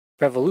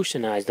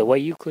Revolutionize the way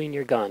you clean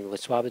your gun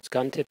with Swab-its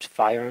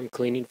Firearm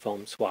Cleaning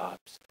Foam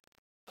Swabs.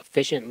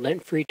 Efficient,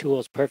 lint-free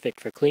tools perfect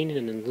for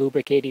cleaning and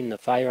lubricating the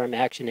firearm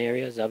action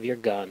areas of your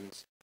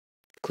guns.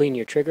 Clean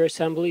your trigger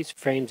assemblies,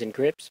 frames and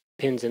grips,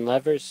 pins and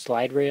levers,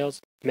 slide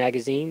rails,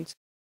 magazines,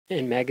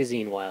 and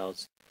magazine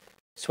wells.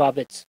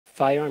 Swab-its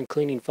Firearm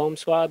Cleaning Foam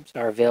Swabs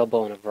are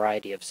available in a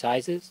variety of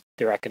sizes.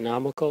 They're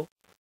economical,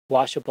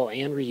 washable,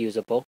 and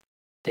reusable.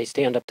 They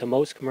stand up to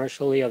most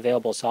commercially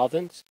available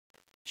solvents.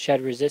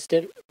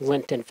 Shed-resistant,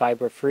 lint and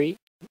fiber-free,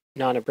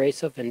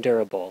 non-abrasive, and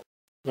durable.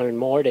 Learn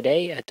more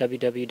today at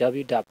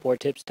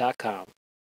www.boretips.com.